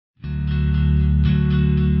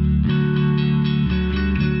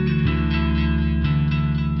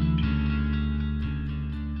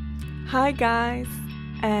Hi guys,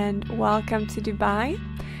 and welcome to Dubai.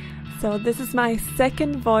 So this is my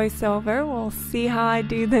second voiceover. We'll see how I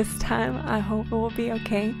do this time. I hope it will be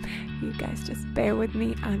okay. You guys just bear with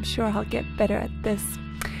me. I'm sure I'll get better at this.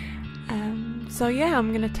 So yeah,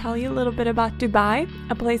 I'm gonna tell you a little bit about Dubai,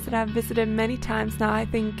 a place that I've visited many times now. I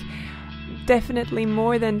think definitely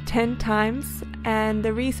more than 10 times. And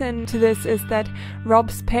the reason to this is that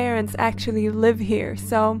Rob's parents actually live here,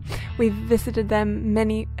 so we've visited them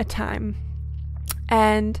many a time.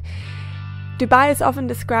 And Dubai is often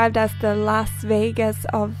described as the Las Vegas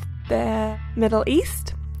of the Middle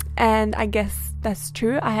East, and I guess that's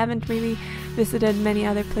true. I haven't really visited many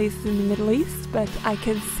other places in the Middle East, but I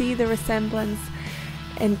can see the resemblance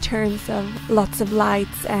in terms of lots of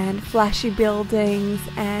lights and flashy buildings,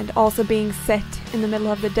 and also being set in the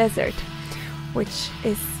middle of the desert, which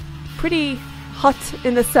is pretty hot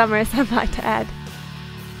in the summers, I might add.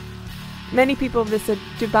 Many people visit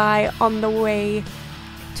Dubai on the way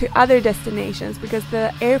to other destinations because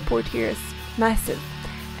the airport here is massive,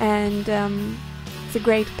 and it's a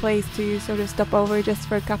great place to sort of stop over just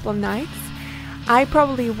for a couple of nights. I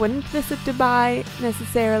probably wouldn't visit Dubai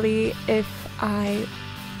necessarily if I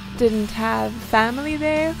didn't have family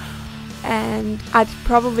there, and I'd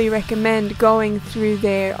probably recommend going through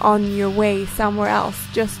there on your way somewhere else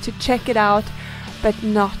just to check it out, but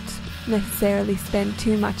not necessarily spend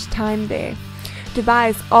too much time there. Dubai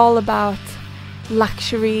is all about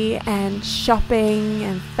luxury and shopping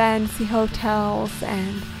and fancy hotels,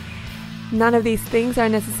 and none of these things are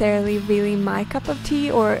necessarily really my cup of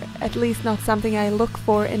tea, or at least not something I look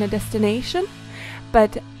for in a destination.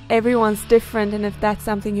 But everyone's different, and if that's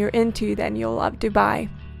something you're into, then you'll love Dubai.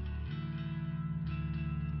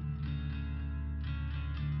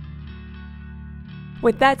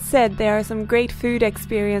 With that said, there are some great food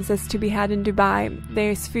experiences to be had in Dubai.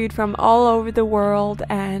 There's food from all over the world,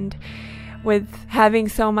 and with having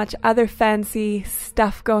so much other fancy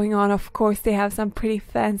stuff going on, of course they have some pretty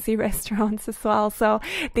fancy restaurants as well. So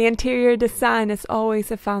the interior design is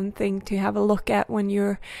always a fun thing to have a look at when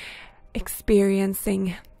you're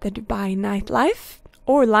experiencing the Dubai nightlife,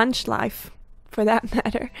 or lunch life for that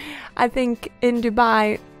matter. I think in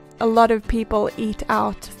Dubai a lot of people eat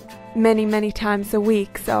out many times a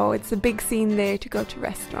week, so it's a big scene there to go to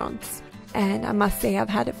restaurants, and I must say I've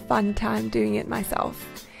had a fun time doing it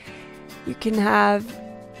myself. You can have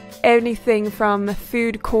anything from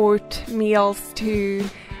food court meals to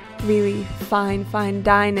really fine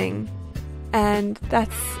dining, and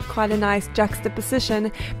that's quite a nice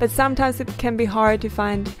juxtaposition, but sometimes it can be hard to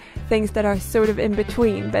find things that are sort of in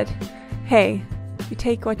between, but hey, you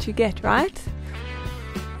take what you get, right?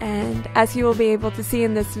 And as you will be able to see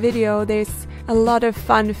in this video, there's a lot of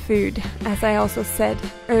fun food, as I also said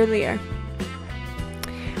earlier.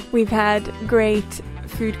 We've had great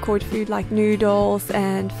food court food like noodles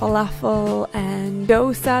and falafel and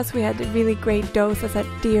dosas. We had really great dosas at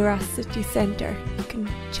Dira City Center. You can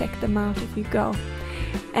check them out if you go.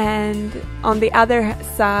 And on the other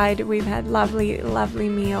side, we've had lovely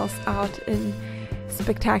meals out in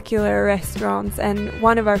spectacular restaurants, and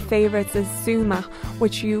one of our favorites is Zuma,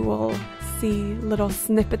 which you will see little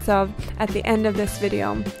snippets of at the end of this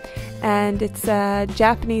video. And it's a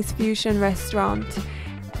Japanese fusion restaurant,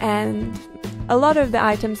 and a lot of the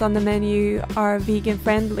items on the menu are vegan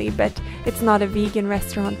friendly, but it's not a vegan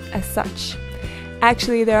restaurant as such.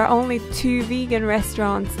 Actually, there are only 2 vegan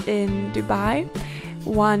restaurants in Dubai,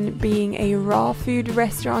 one being a raw food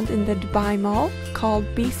restaurant in the Dubai Mall called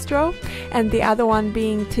Bistro, and the other one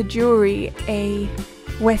being Tajuri, a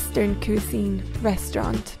Western cuisine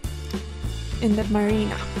restaurant in the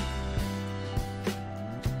marina.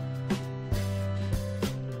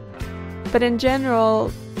 But in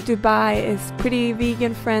general, Dubai is pretty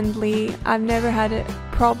vegan friendly. I've never had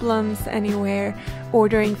problems anywhere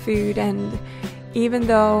ordering food, and even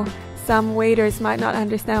though some waiters might not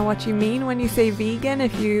understand what you mean when you say vegan,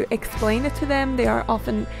 if you explain it to them, they are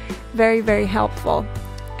often very helpful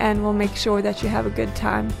and will make sure that you have a good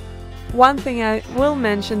time. One thing I will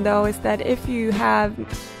mention though is that if you have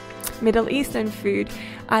Middle Eastern food,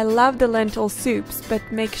 I love the lentil soups, but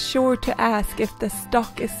make sure to ask if the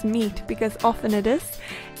stock is meat, because often it is.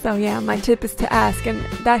 So yeah, my tip is to ask, and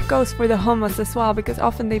that goes for the hummus as well, because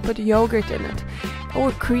often they put yogurt in it,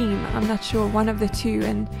 or cream, I'm not sure, one of the two,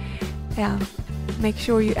 and yeah, make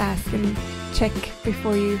sure you ask and check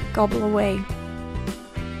before you gobble away.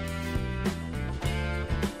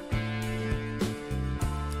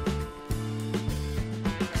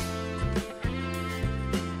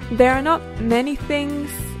 There are not many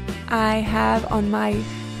things I have on my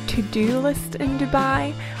to-do list in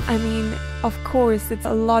Dubai. I mean, of course, it's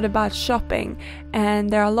a lot about shopping and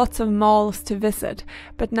there are lots of malls to visit,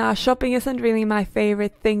 but now shopping isn't really my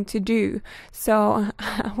favorite thing to do, so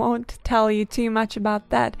I won't tell you too much about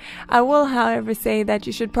that. I will, however, say that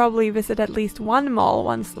you should probably visit at least one mall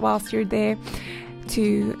whilst you're there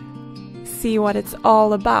to see what it's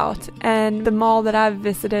all about. And the mall that I've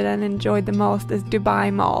visited and enjoyed the most is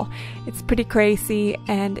Dubai Mall. It's pretty crazy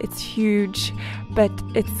and it's huge, but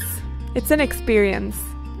it's an experience,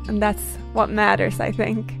 and that's what matters, I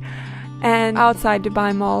think. And outside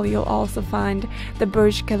Dubai Mall you'll also find the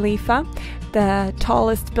Burj Khalifa, the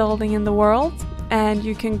tallest building in the world, and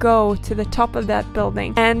you can go to the top of that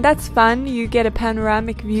building, and that's fun. You get a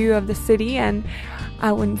panoramic view of the city, and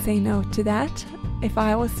I wouldn't say no to that if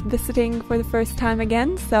I was visiting for the first time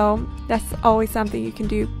again. So that's always something you can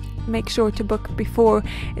do. Make sure to book before.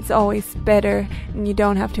 It's always better and you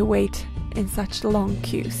don't have to wait in such long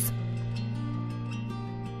queues.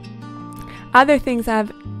 Other things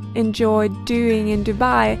I've enjoyed doing in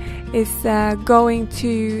Dubai is going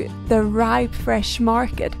to the Ripe Fresh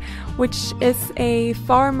Market, which is a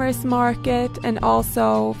farmer's market and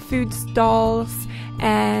also food stalls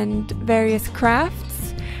and various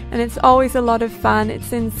crafts. And it's always a lot of fun.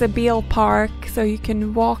 It's in Sabil Park, so you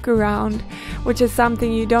can walk around, which is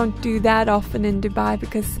something you don't do that often in Dubai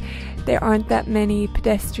because there aren't that many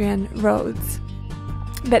pedestrian roads.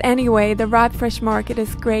 But anyway, the Ripe Fresh Market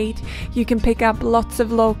is great. You can pick up lots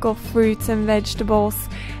of local fruits and vegetables,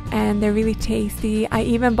 and they're really tasty. I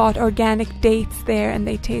even bought organic dates there and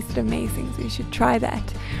they tasted amazing, so you should try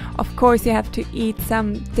that. Of course, you have to eat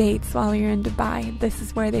some dates while you're in Dubai. This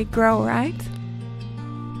is where they grow, right?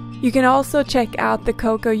 You can also check out the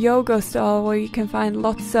Coco Yogo stall, where you can find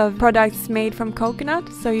lots of products made from coconut.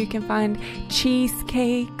 So you can find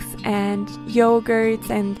cheesecakes and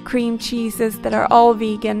yogurts and cream cheeses that are all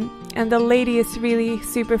vegan. And the lady is really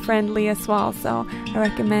super friendly as well, so I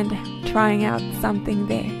recommend trying out something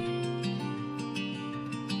there.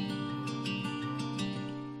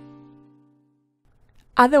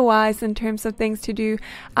 Otherwise, in terms of things to do,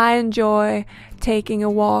 I enjoy taking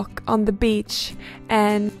a walk on the beach,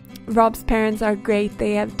 and Rob's parents are great.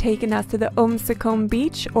 They have taken us to the STOCKHOLM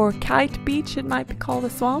beach, or Kite Beach it might be called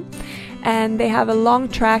as well, and they have a long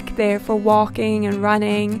track there for walking and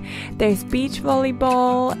running. There's beach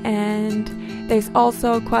volleyball, and there's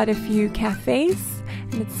also quite a few cafes,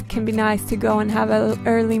 and it can be nice to go and have an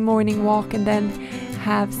early morning walk and then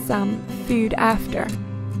have some food after.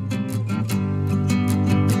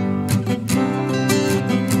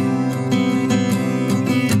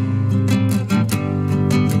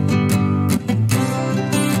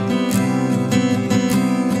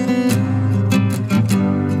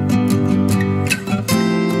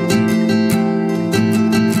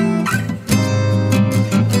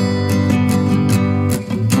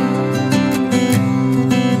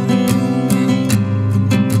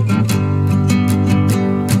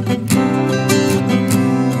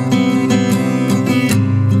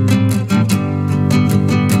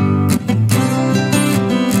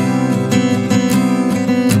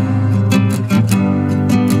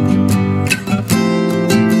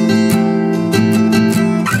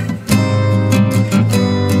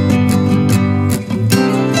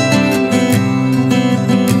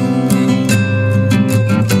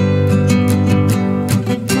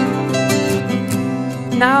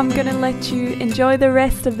 Now I'm gonna let you enjoy the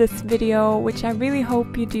rest of this video, which I really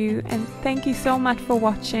hope you do, and thank you so much for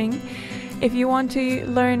watching. If you want to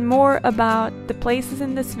learn more about the places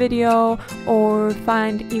in this video, or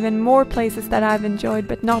find even more places that I've enjoyed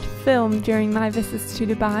but not filmed during my visits to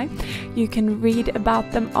Dubai, you can read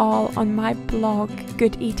about them all on my blog,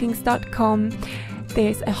 goodeatings.com.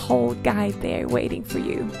 There's a whole guide there waiting for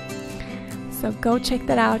you. So go check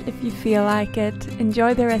that out if you feel like it.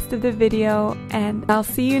 Enjoy the rest of the video, and I'll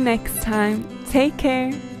see you next time. Take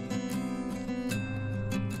care!